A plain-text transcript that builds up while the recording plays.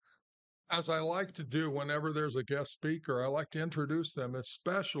As I like to do whenever there's a guest speaker, I like to introduce them,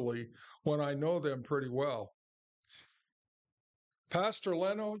 especially when I know them pretty well. Pastor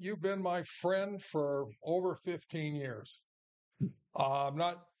Leno, you've been my friend for over 15 years. I'm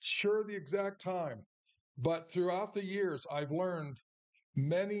not sure the exact time, but throughout the years, I've learned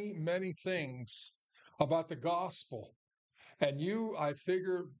many, many things about the gospel. And you, I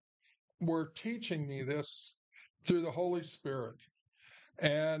figure, were teaching me this through the Holy Spirit.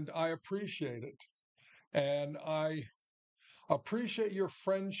 And I appreciate it. And I appreciate your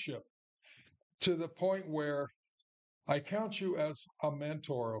friendship to the point where I count you as a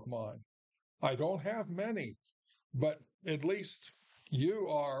mentor of mine. I don't have many, but at least you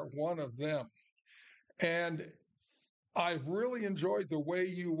are one of them. And I really enjoyed the way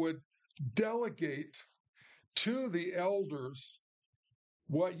you would delegate to the elders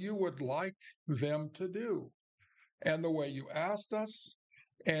what you would like them to do and the way you asked us.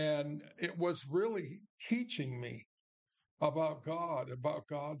 And it was really teaching me about God, about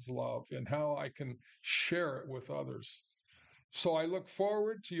God's love, and how I can share it with others. So I look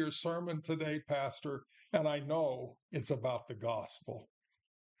forward to your sermon today, Pastor, and I know it's about the gospel.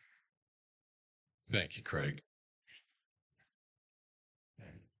 Thank you, Craig.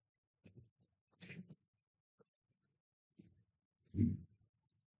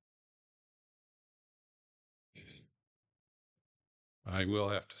 I will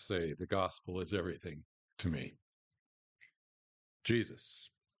have to say the gospel is everything to me. Jesus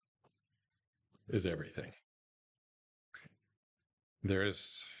is everything. There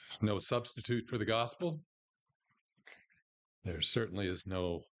is no substitute for the gospel. There certainly is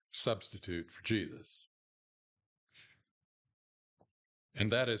no substitute for Jesus.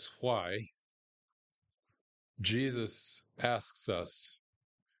 And that is why Jesus asks us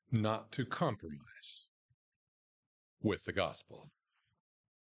not to compromise with the gospel.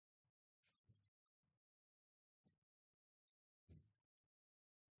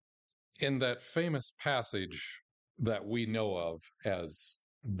 In that famous passage that we know of as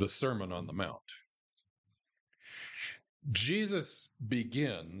the Sermon on the Mount, Jesus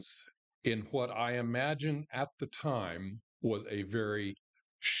begins in what I imagine at the time was a very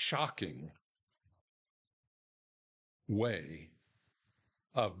shocking way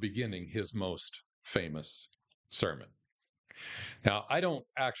of beginning his most famous sermon. Now, I don't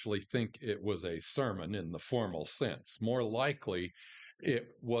actually think it was a sermon in the formal sense. More likely, it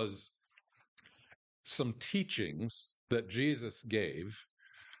was some teachings that Jesus gave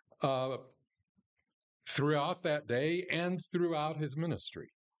throughout that day and throughout his ministry.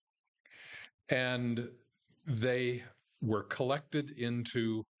 And they were collected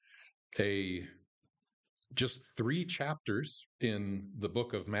into just 3 chapters in the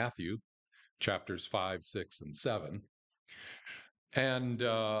book of Matthew, chapters 5, 6, and 7. And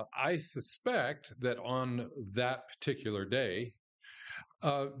I suspect that on that particular day,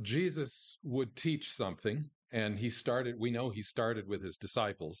 Jesus would teach something, and we know he started with his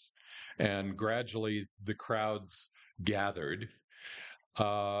disciples, and gradually the crowds gathered.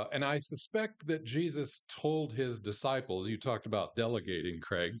 And I suspect that Jesus told his disciples, you talked about delegating,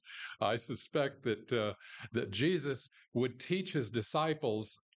 Craig. I suspect that Jesus would teach his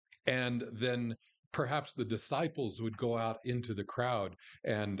disciples, and then perhaps the disciples would go out into the crowd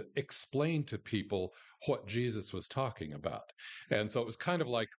and explain to people what Jesus was talking about. And so it was kind of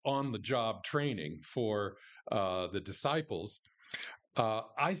like on-the-job training for the disciples.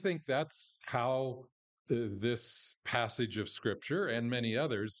 I think that's how this passage of Scripture and many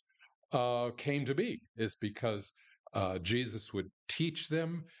others came to be, is because Jesus would teach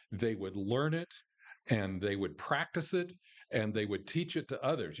them, they would learn it, and they would practice it, and they would teach it to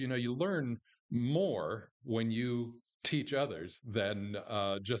others. You know, you learn more when you teach others than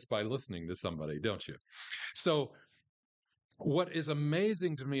just by listening to somebody, don't you? So what is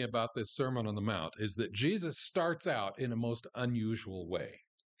amazing to me about this Sermon on the Mount is that Jesus starts out in a most unusual way.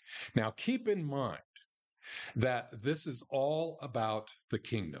 Now, keep in mind that this is all about the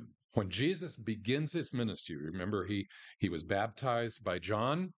kingdom. When Jesus begins his ministry, remember he was baptized by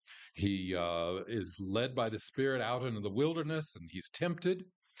John. He is led by the Spirit out into the wilderness, and he's tempted.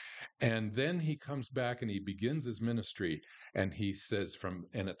 And then he comes back and he begins his ministry, and it says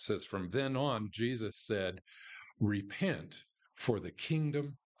from then on, Jesus said, "Repent, for the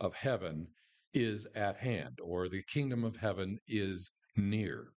kingdom of heaven is at hand," or the kingdom of heaven is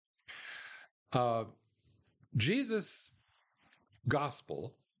near. Jesus'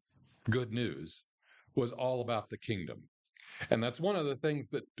 gospel, good news, was all about the kingdom. And that's one of the things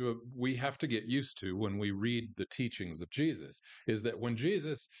that we have to get used to when we read the teachings of Jesus, is that when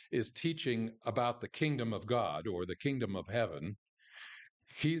Jesus is teaching about the kingdom of God or the kingdom of heaven,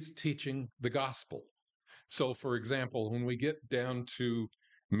 He's teaching the gospel. So, for example, when we get down to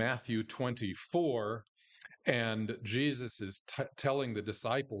Matthew 24, and Jesus is telling the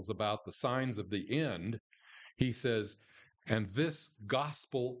disciples about the signs of the end, he says, and this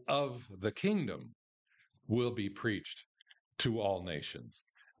gospel of the kingdom will be preached to all nations,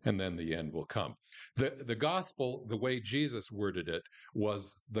 and then the end will come. The gospel, the way Jesus worded it,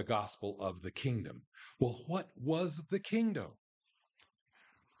 was the gospel of the kingdom. Well, what was the kingdom?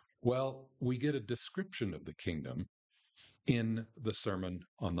 Well, we get a description of the kingdom in the Sermon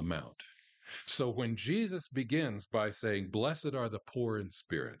on the Mount. So when Jesus begins by saying, "Blessed are the poor in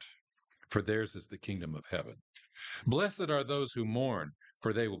spirit, for theirs is the kingdom of heaven. Blessed are those who mourn,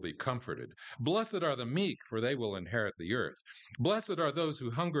 for they will be comforted. Blessed are the meek, for they will inherit the earth. Blessed are those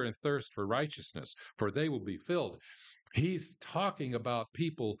who hunger and thirst for righteousness, for they will be filled." He's talking about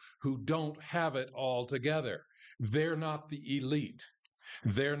people who don't have it all together. They're not the elite.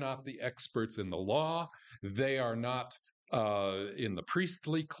 They're not the experts in the law. They are not in the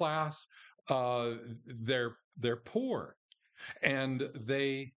priestly class. They're poor, and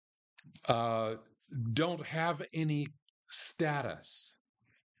they don't have any status.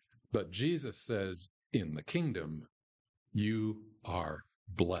 But Jesus says, in the kingdom, you are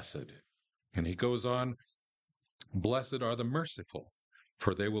blessed. And he goes on, blessed are the merciful,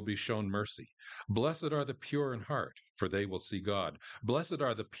 for they will be shown mercy. Blessed are the pure in heart, for they will see God. Blessed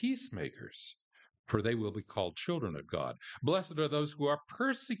are the peacemakers, for they will be called children of God. Blessed are those who are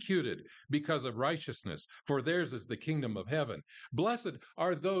persecuted because of righteousness, for theirs is the kingdom of heaven. Blessed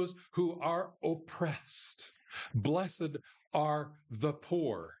are those who are oppressed. Blessed are the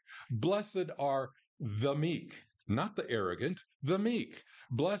poor. Blessed are the meek, not the arrogant, the meek.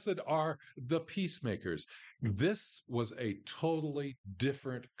 Blessed are the peacemakers. This was a totally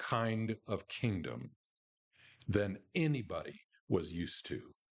different kind of kingdom than anybody was used to.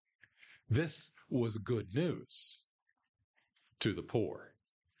 This was good news to the poor.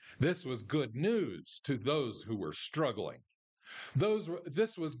 This was good news to those who were struggling.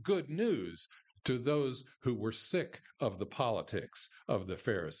 This was good news to those who were sick of the politics of the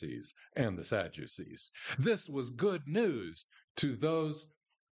Pharisees and the Sadducees. This was good news to those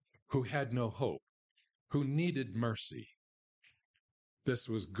who had no hope, who needed mercy. This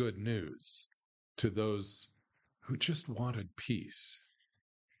was good news to those who just wanted peace.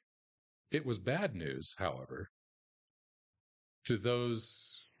 It was bad news, however, to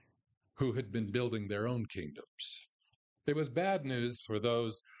those who had been building their own kingdoms. It was bad news for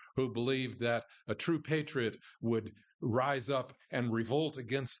those who believed that a true patriot would rise up and revolt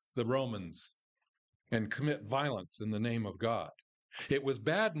against the Romans and commit violence in the name of God. It was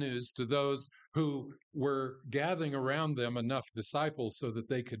bad news to those who were gathering around them enough disciples so that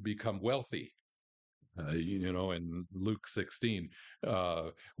they could become wealthy. In Luke 16,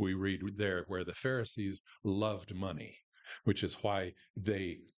 we read there where the Pharisees loved money, which is why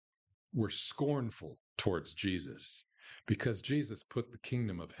they were scornful towards Jesus, because Jesus put the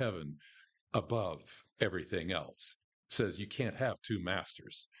kingdom of heaven above everything else. It says you can't have two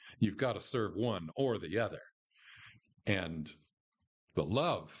masters. You've got to serve one or the other. And the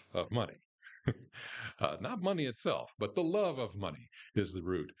love of money, not money itself, but the love of money is the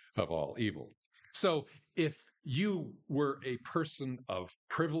root of all evil. So if you were a person of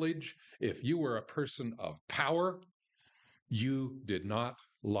privilege, if you were a person of power, you did not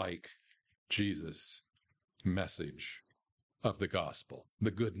like Jesus' message of the gospel,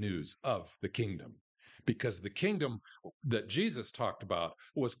 the good news of the kingdom, because the kingdom that Jesus talked about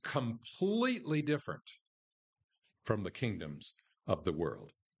was completely different from the kingdoms of the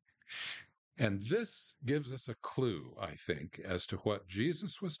world. And this gives us a clue, I think, as to what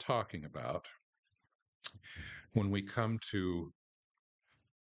Jesus was talking about when we come to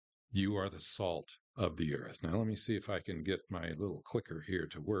you are the salt of the earth. Now, let me see if I can get my little clicker here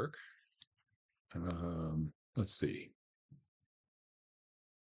to work. Let's see.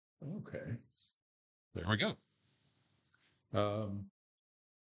 Okay. There we go.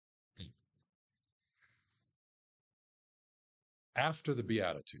 After the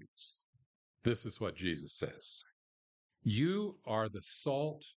Beatitudes, this is what Jesus says. You are the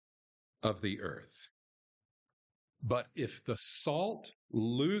salt of the earth. But if the salt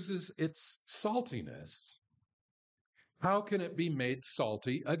loses its saltiness, how can it be made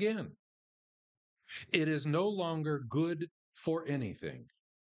salty again? It is no longer good for anything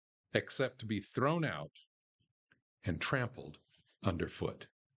except to be thrown out and trampled underfoot.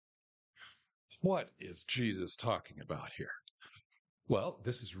 What is Jesus talking about here? Well,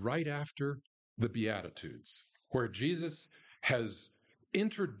 this is right after the Beatitudes, where Jesus has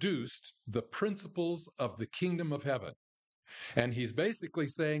introduced the principles of the kingdom of heaven. And he's basically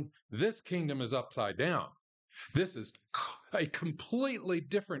saying, this kingdom is upside down. This is a completely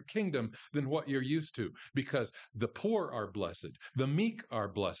different kingdom than what you're used to, because the poor are blessed, the meek are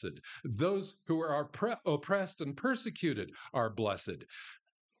blessed, those who are oppressed and persecuted are blessed.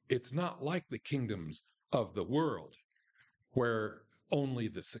 It's not like the kingdoms of the world, where only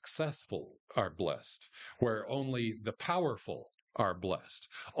the successful are blessed, where only the powerful are blessed.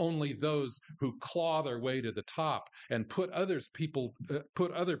 Only those who claw their way to the top and put other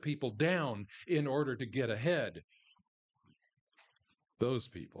people down in order to get ahead. Those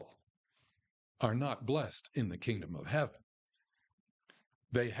people are not blessed in the kingdom of heaven.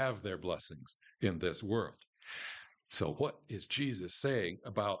 They have their blessings in this world. So what is Jesus saying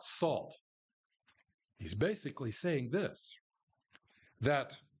about salt? He's basically saying this,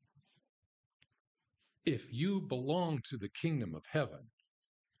 that if you belong to the kingdom of heaven,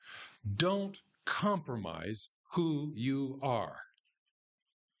 don't compromise who you are.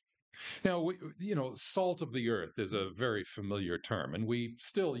 Now, salt of the earth is a very familiar term, and we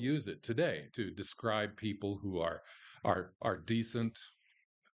still use it today to describe people who are decent,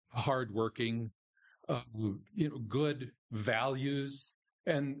 hardworking, good values,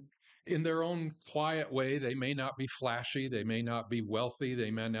 and in their own quiet way. They may not be flashy, they may not be wealthy,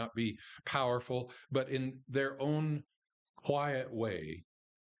 they may not be powerful, but in their own quiet way,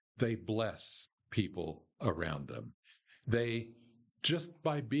 they bless people around them. They, just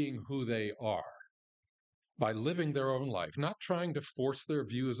by being who they are, by living their own life, not trying to force their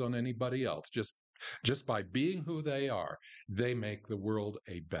views on anybody else, just by being who they are, they make the world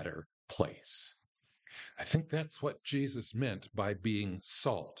a better place. I think that's what Jesus meant by being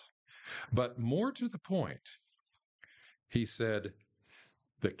salt. But more to the point, he said,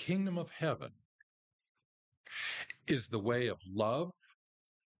 the kingdom of heaven is the way of love,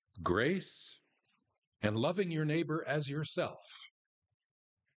 grace, and loving your neighbor as yourself.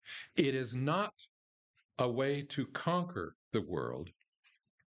 It is not a way to conquer the world.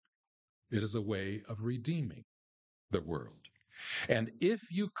 It is a way of redeeming the world. And if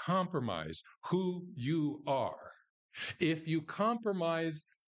you compromise who you are, if you compromise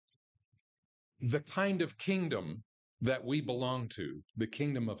the kind of kingdom that we belong to, the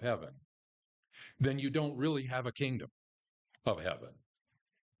kingdom of heaven, then you don't really have a kingdom of heaven.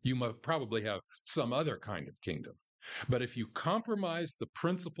 You must probably have some other kind of kingdom. But if you compromise the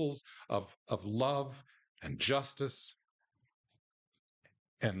principles of love and justice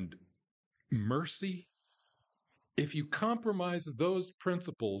and mercy, if you compromise those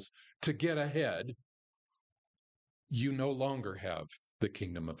principles to get ahead, you no longer have the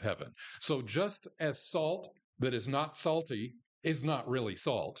kingdom of heaven. So just as salt that is not salty is not really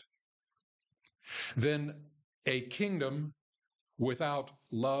salt, then a kingdom without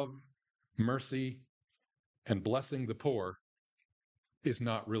love, mercy, and blessing the poor is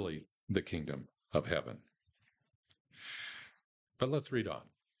not really the kingdom of heaven. But let's read on.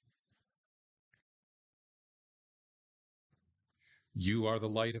 You are the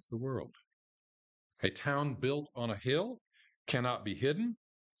light of the world. A town built on a hill cannot be hidden.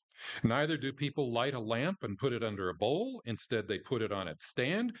 Neither do people light a lamp and put it under a bowl. Instead, they put it on its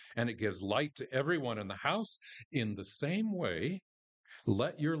stand, and it gives light to everyone in the house. In the same way,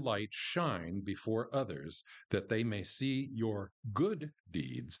 let your light shine before others, that they may see your good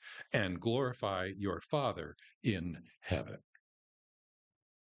deeds and glorify your Father in heaven.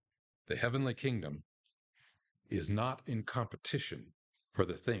 The heavenly kingdom is not in competition for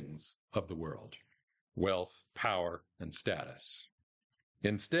the things of the world, wealth, power, and status.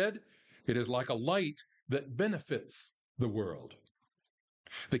 Instead, it is like a light that benefits the world.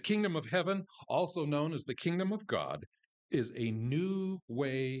 The kingdom of heaven, also known as the kingdom of God, is a new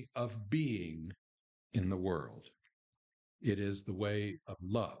way of being in the world. It is the way of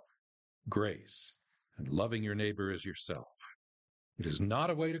love, grace, and loving your neighbor as yourself. It is not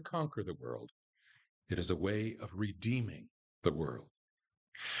a way to conquer the world. It is a way of redeeming the world.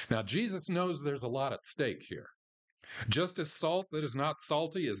 Now, Jesus knows there's a lot at stake here. Just as salt that is not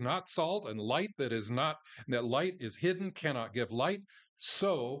salty is not salt, and light that light is hidden cannot give light,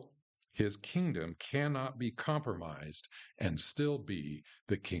 so his kingdom cannot be compromised and still be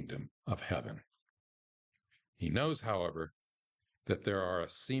the kingdom of heaven. He knows, however, that there are a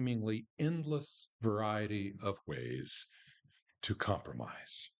seemingly endless variety of ways to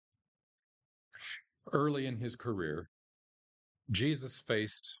compromise. Early in his career, Jesus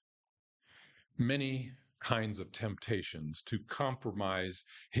faced many kinds of temptations to compromise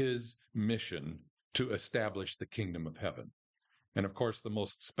his mission to establish the kingdom of heaven. And of course, the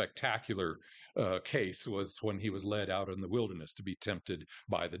most spectacular case was when he was led out in the wilderness to be tempted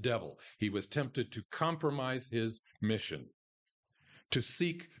by the devil. He was tempted to compromise his mission to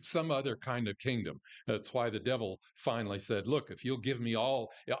seek some other kind of kingdom. That's why the devil finally said, look, if you'll give me all,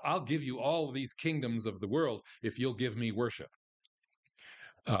 I'll give you all of these kingdoms of the world if you'll give me worship.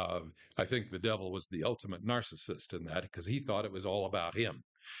 I think the devil was the ultimate narcissist in that, because he thought it was all about him.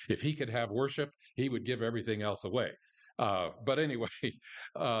 If he could have worship, he would give everything else away. But anyway,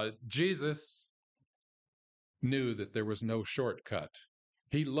 Jesus knew that there was no shortcut.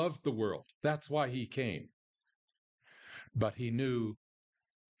 He loved the world. That's why he came. But he knew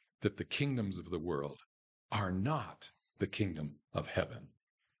that the kingdoms of the world are not the kingdom of heaven.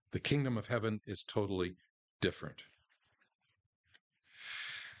 The kingdom of heaven is totally different.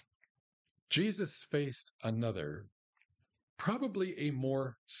 Jesus faced another, probably a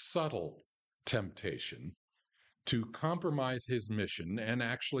more subtle temptation to compromise his mission and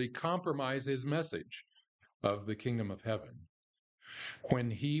actually compromise his message of the kingdom of heaven when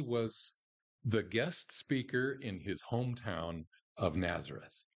he was the guest speaker in his hometown of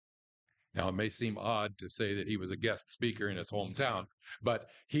Nazareth. Now, it may seem odd to say that he was a guest speaker in his hometown, but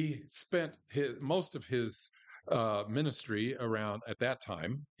he spent most of his ministry around at that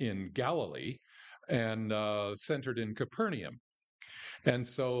time in Galilee and centered in Capernaum. And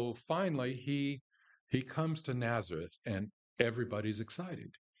so finally he comes to Nazareth, and everybody's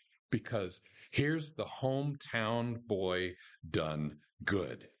excited because here's the hometown boy done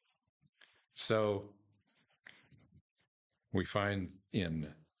good. So we find in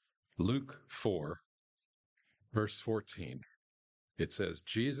Luke 4, verse 14, it says,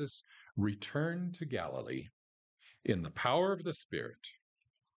 Jesus returned to Galilee in the power of the Spirit,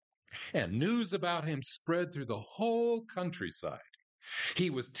 and news about him spread through the whole countryside. He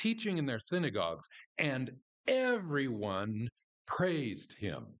was teaching in their synagogues, and everyone praised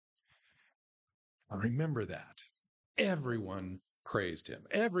him. Remember that. Everyone praised him.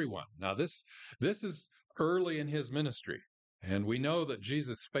 Everyone. Now, this is early in his ministry, and we know that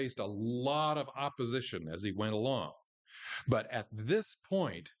Jesus faced a lot of opposition as he went along. But at this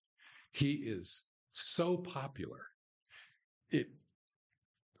point, he is so popular.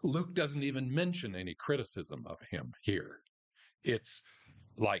 Luke doesn't even mention any criticism of him here. It's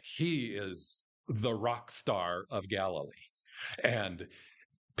like he is the rock star of Galilee, and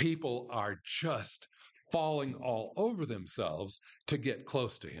people are just falling all over themselves to get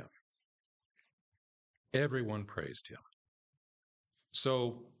close to him. Everyone praised him.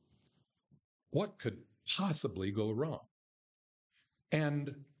 So what could possibly go wrong?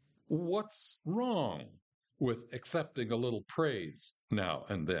 And what's wrong with accepting a little praise now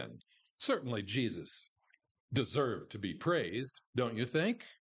and then? Certainly Jesus deserved to be praised, don't you think?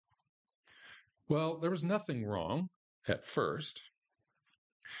 Well, there was nothing wrong at first.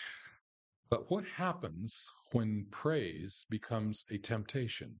 But what happens when praise becomes a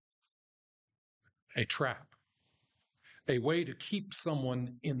temptation, a trap, a way to keep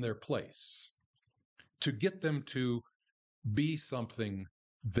someone in their place, to get them to be something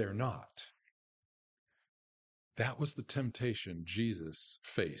they're not? That was the temptation Jesus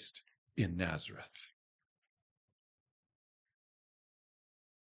faced in Nazareth.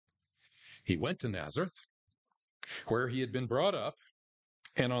 He went to Nazareth, where he had been brought up,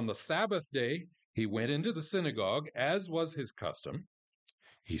 and on the Sabbath day, he went into the synagogue, as was his custom.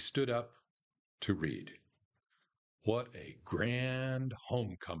 He stood up to read. What a grand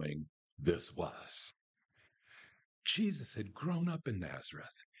homecoming this was. Jesus had grown up in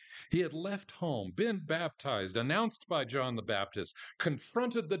Nazareth. He had left home, been baptized, announced by John the Baptist,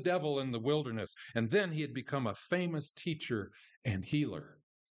 confronted the devil in the wilderness, and then he had become a famous teacher and healer.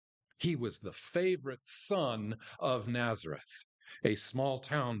 He was the favorite son of Nazareth, a small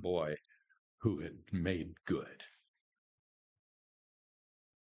town boy who had made good.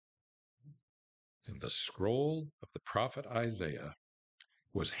 And the scroll of the prophet Isaiah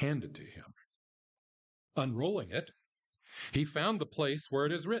was handed to him. Unrolling it, he found the place where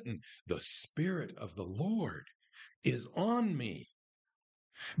it is written, "The Spirit of the Lord is on me,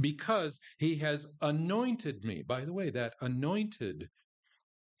 because he has anointed me." By the way, that anointed,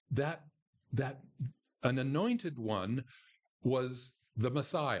 an anointed one was the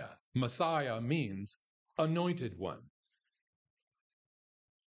Messiah. Messiah means anointed one.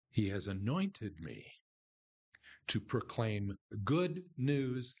 He has anointed me to proclaim good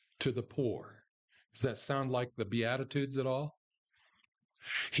news to the poor. Does that sound like the Beatitudes at all?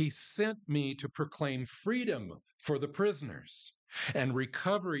 He sent me to proclaim freedom for the prisoners and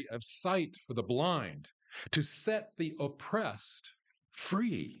recovery of sight for the blind, to set the oppressed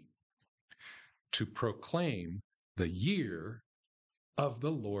free, to proclaim the year of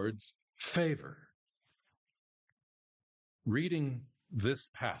the Lord's favor. Reading this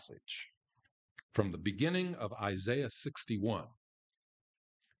passage from the beginning of Isaiah 61,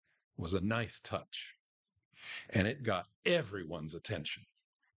 was a nice touch, and it got everyone's attention.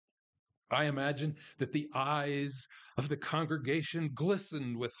 I imagine that the eyes of the congregation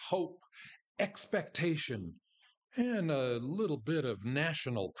glistened with hope, expectation, and a little bit of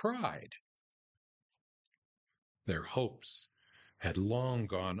national pride. Their hopes had long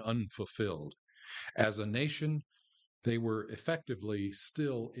gone unfulfilled. As a nation, they were effectively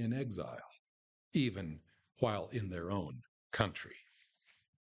still in exile, even while in their own country.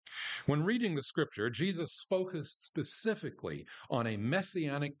 When reading the scripture, Jesus focused specifically on a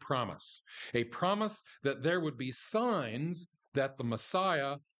messianic promise, a promise that there would be signs that the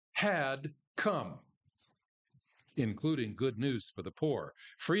Messiah had come, including good news for the poor,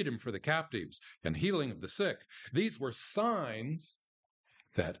 freedom for the captives, and healing of the sick. These were signs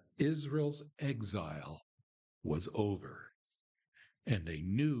that Israel's exile was over and a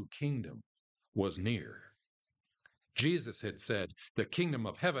new kingdom was near. Jesus had said, the kingdom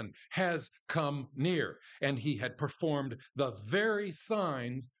of heaven has come near, and he had performed the very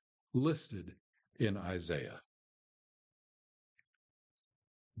signs listed in Isaiah.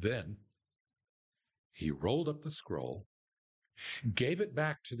 Then he rolled up the scroll, gave it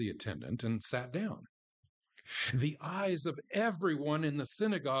back to the attendant, and sat down. The eyes of everyone in the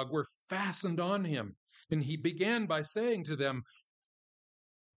synagogue were fastened on him, and he began by saying to them,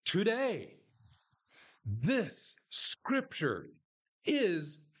 "Today, this scripture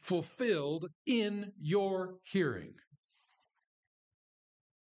is fulfilled in your hearing."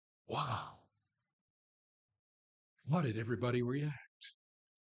 Wow. How did everybody react?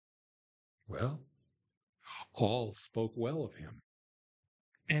 Well, all spoke well of him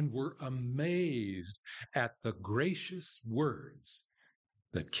and were amazed at the gracious words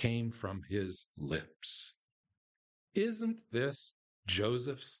that came from his lips. "Isn't this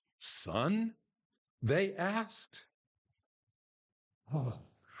Joseph's son?" they asked. Oh,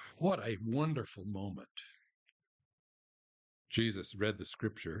 what a wonderful moment. Jesus read the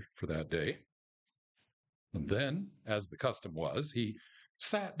scripture for that day, and then, as the custom was, he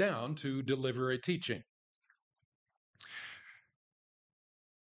sat down to deliver a teaching.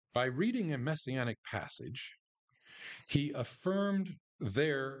 By reading a messianic passage, he affirmed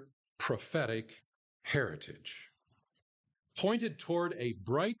their prophetic heritage, pointed toward a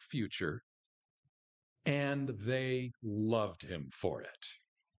bright future, and they loved him for it.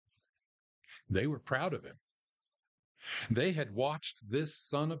 They were proud of him. They had watched this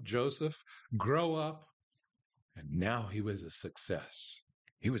son of Joseph grow up, and now he was a success.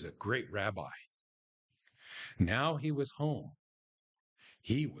 He was a great rabbi. Now he was home.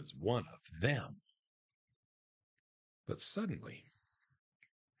 He was one of them. But suddenly,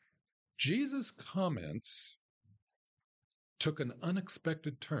 Jesus' comments took an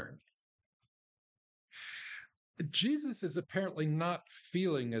unexpected turn. Jesus is apparently not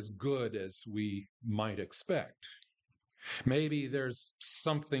feeling as good as we might expect. Maybe there's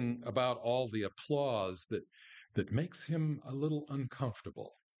something about all the applause that makes him a little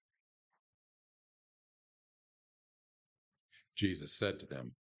uncomfortable. Jesus said to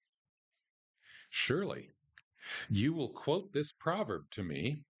them, "Surely you will quote this proverb to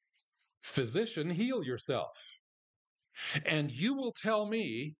me, 'Physician, heal yourself.' And you will tell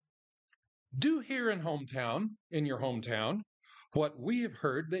me, 'Do here in your hometown, what we have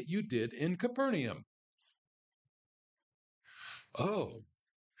heard that you did in Capernaum.'" Oh,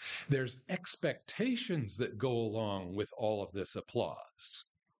 there's expectations that go along with all of this applause.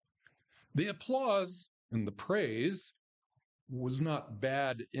 The applause and the praise was not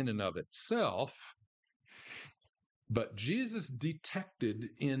bad in and of itself, but Jesus detected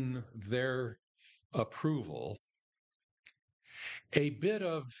in their approval a bit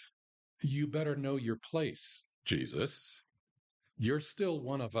of, "You better know your place, Jesus. You're still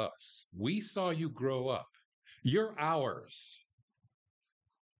one of us. We saw you grow up. You're ours.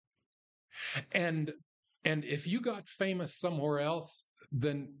 And if you got famous somewhere else,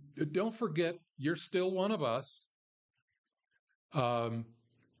 then don't forget you're still one of us.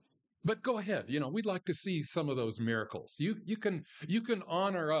 But go ahead. We'd like to see some of those miracles. You can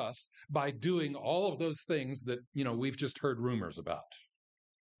honor us by doing all of those things that, we've just heard rumors about.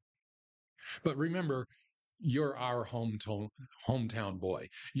 But remember, you're our hometown boy.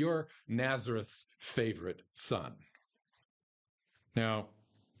 You're Nazareth's favorite son." Now,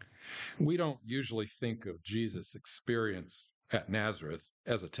 we don't usually think of Jesus' experience at Nazareth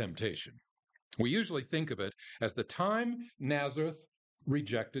as a temptation. We usually think of it as the time Nazareth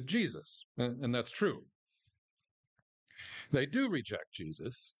rejected Jesus, and that's true. They do reject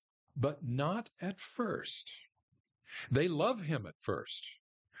Jesus, but not at first. They love him at first.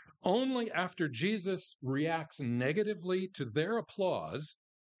 Only after Jesus reacts negatively to their applause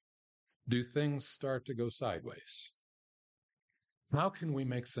do things start to go sideways? How can we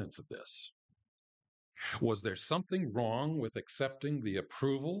make sense of this? Was there something wrong with accepting the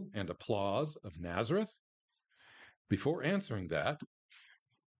approval and applause of Nazareth? Before answering that,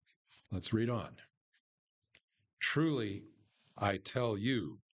 let's read on. Truly, I tell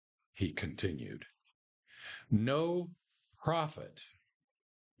you, he continued, no prophet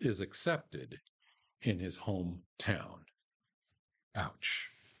is accepted in his hometown. Ouch.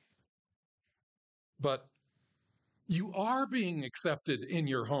 But you are being accepted in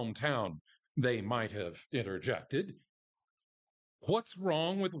your hometown, they might have interjected. What's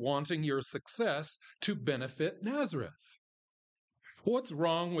wrong with wanting your success to benefit Nazareth? What's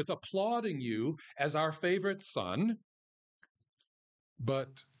wrong with applauding you as our favorite son? But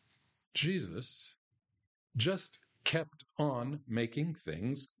Jesus just kept on making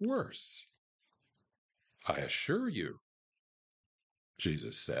things worse. I assure you,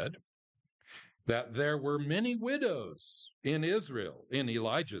 Jesus said, that there were many widows in Israel in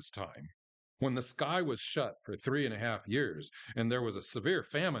Elijah's time, when the sky was shut for 3.5 years and there was a severe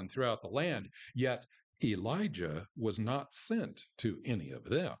famine throughout the land, yet Elijah was not sent to any of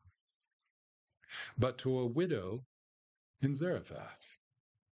them, but to a widow in Zarephath,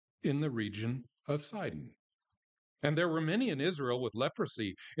 in the region of Sidon. And there were many in Israel with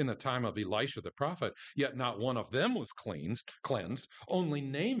leprosy in the time of Elisha the prophet, yet not one of them was cleansed, only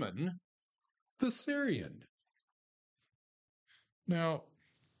Naaman the Syrian. Now,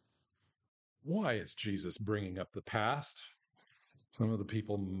 why is Jesus bringing up the past? Some of the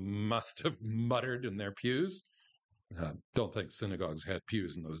people must have muttered in their pews. Don't think synagogues had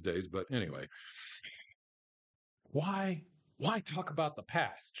pews in those days, but anyway. Why talk about the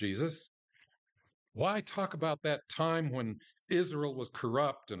past, Jesus? Why talk about that time when Israel was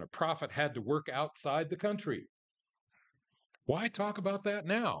corrupt and a prophet had to work outside the country? Why talk about that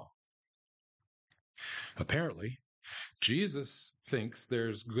now? Apparently, Jesus thinks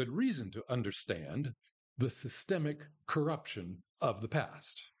there's good reason to understand the systemic corruption of the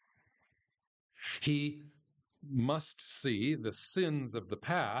past. He must see the sins of the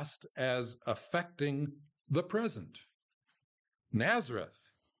past as affecting the present. Nazareth,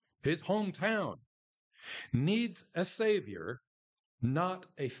 his hometown, needs a savior, not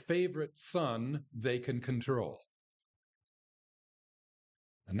a favorite son they can control.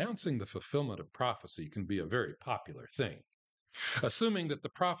 Announcing the fulfillment of prophecy can be a very popular thing, assuming that the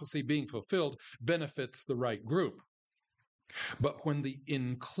prophecy being fulfilled benefits the right group. But when the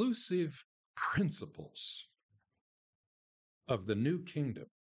inclusive principles of the new kingdom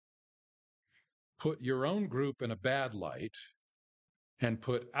put your own group in a bad light and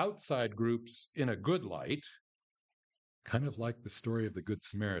put outside groups in a good light, kind of like the story of the Good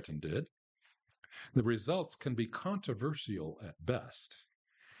Samaritan did, the results can be controversial at best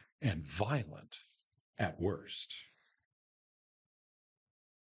and violent at worst.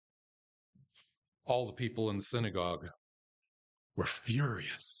 All the people in the synagogue were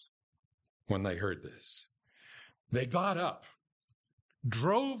furious when they heard this. They got up,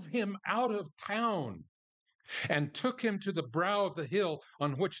 drove him out of town, and took him to the brow of the hill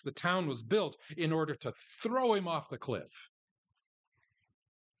on which the town was built in order to throw him off the cliff.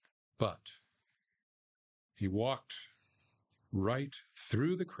 But he walked right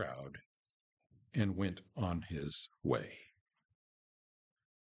through the crowd and went on his way.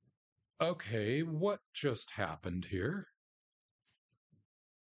 Okay, what just happened here?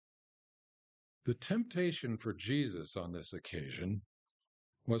 The temptation for Jesus on this occasion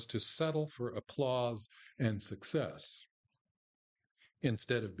was to settle for applause and success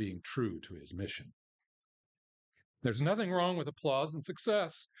instead of being true to his mission. There's nothing wrong with applause and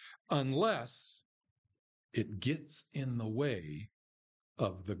success unless it gets in the way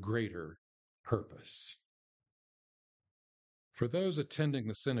of the greater purpose. For those attending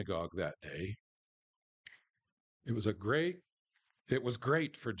the synagogue that day, it was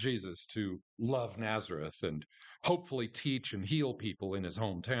great for Jesus to love Nazareth and hopefully teach and heal people in his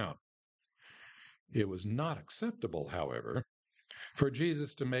hometown. It was not acceptable, however, for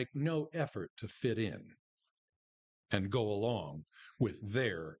Jesus to make no effort to fit in and go along with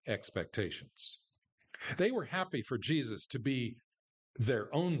their expectations. They were happy for Jesus to be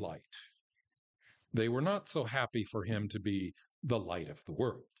their own light. They were not so happy for him to be the light of the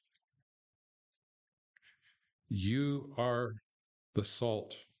world. You are the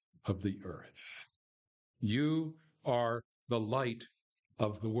salt of the earth. You are the light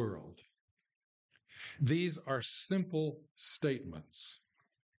of the world. These are simple statements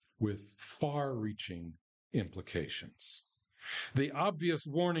with far-reaching implications. The obvious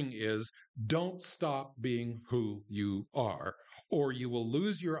warning is don't stop being who you are, or you will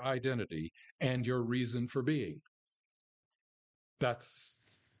lose your identity and your reason for being. That's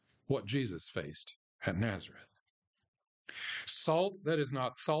what Jesus faced at Nazareth. Salt that is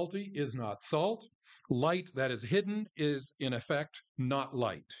not salty is not salt. Light that is hidden is, in effect, not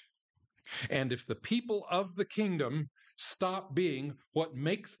light. And if the people of the kingdom stop being what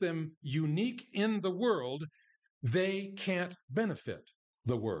makes them unique in the world, they can't benefit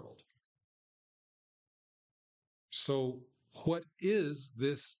the world. So, what is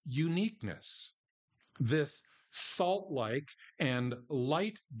this uniqueness? This salt-like and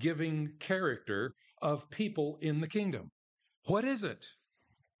light-giving character of people in the kingdom? What is it?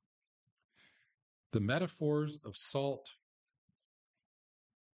 The metaphors of salt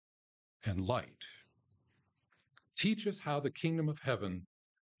and light teach us how the kingdom of heaven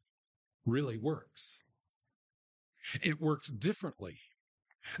really works. It works differently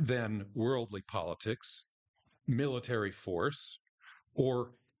than worldly politics, military force,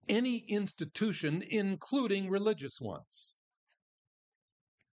 or any institution, including religious ones,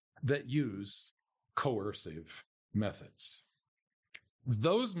 that use coercive methods.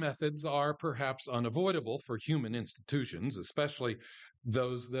 Those methods are perhaps unavoidable for human institutions, especially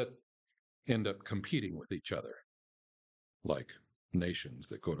those that end up competing with each other, like nations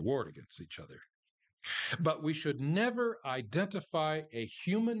that go to war against each other. But we should never identify a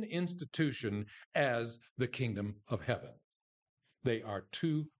human institution as the kingdom of heaven. They are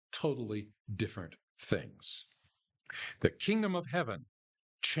two totally different things. The kingdom of heaven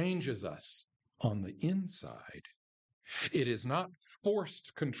changes us on the inside. It is not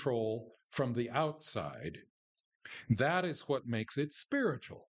forced control from the outside. That is what makes it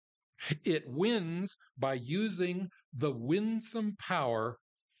spiritual. It wins by using the winsome power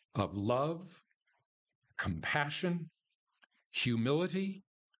of love, compassion, humility,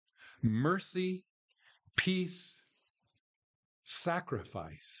 mercy, peace,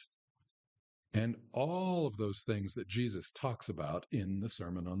 sacrifice, and all of those things that Jesus talks about in the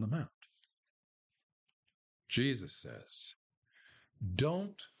Sermon on the Mount. Jesus says,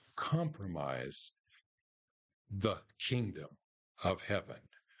 don't compromise the kingdom of heaven.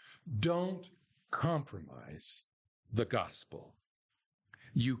 Don't compromise the gospel.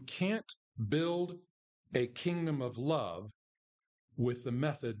 You can't build a kingdom of love with the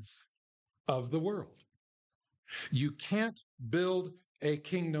methods of the world. You can't build a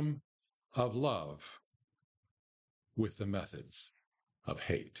kingdom of love with the methods of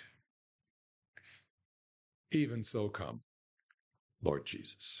hate. Even so come, Lord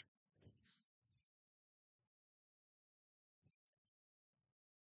Jesus.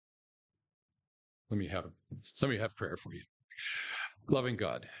 Let me have prayer for you. Loving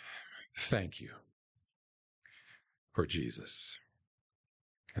God, thank you for Jesus.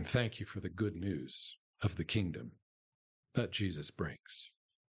 And thank you for the good news of the kingdom that Jesus brings.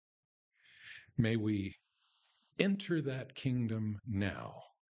 May we enter that kingdom now,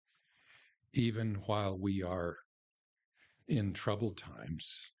 even while we are in troubled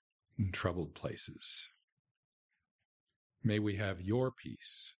times, in troubled places. May we have your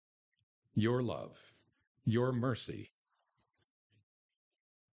peace, your love, your mercy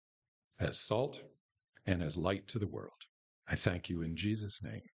as salt and as light to the world. I thank you in Jesus'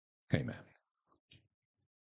 name. Amen.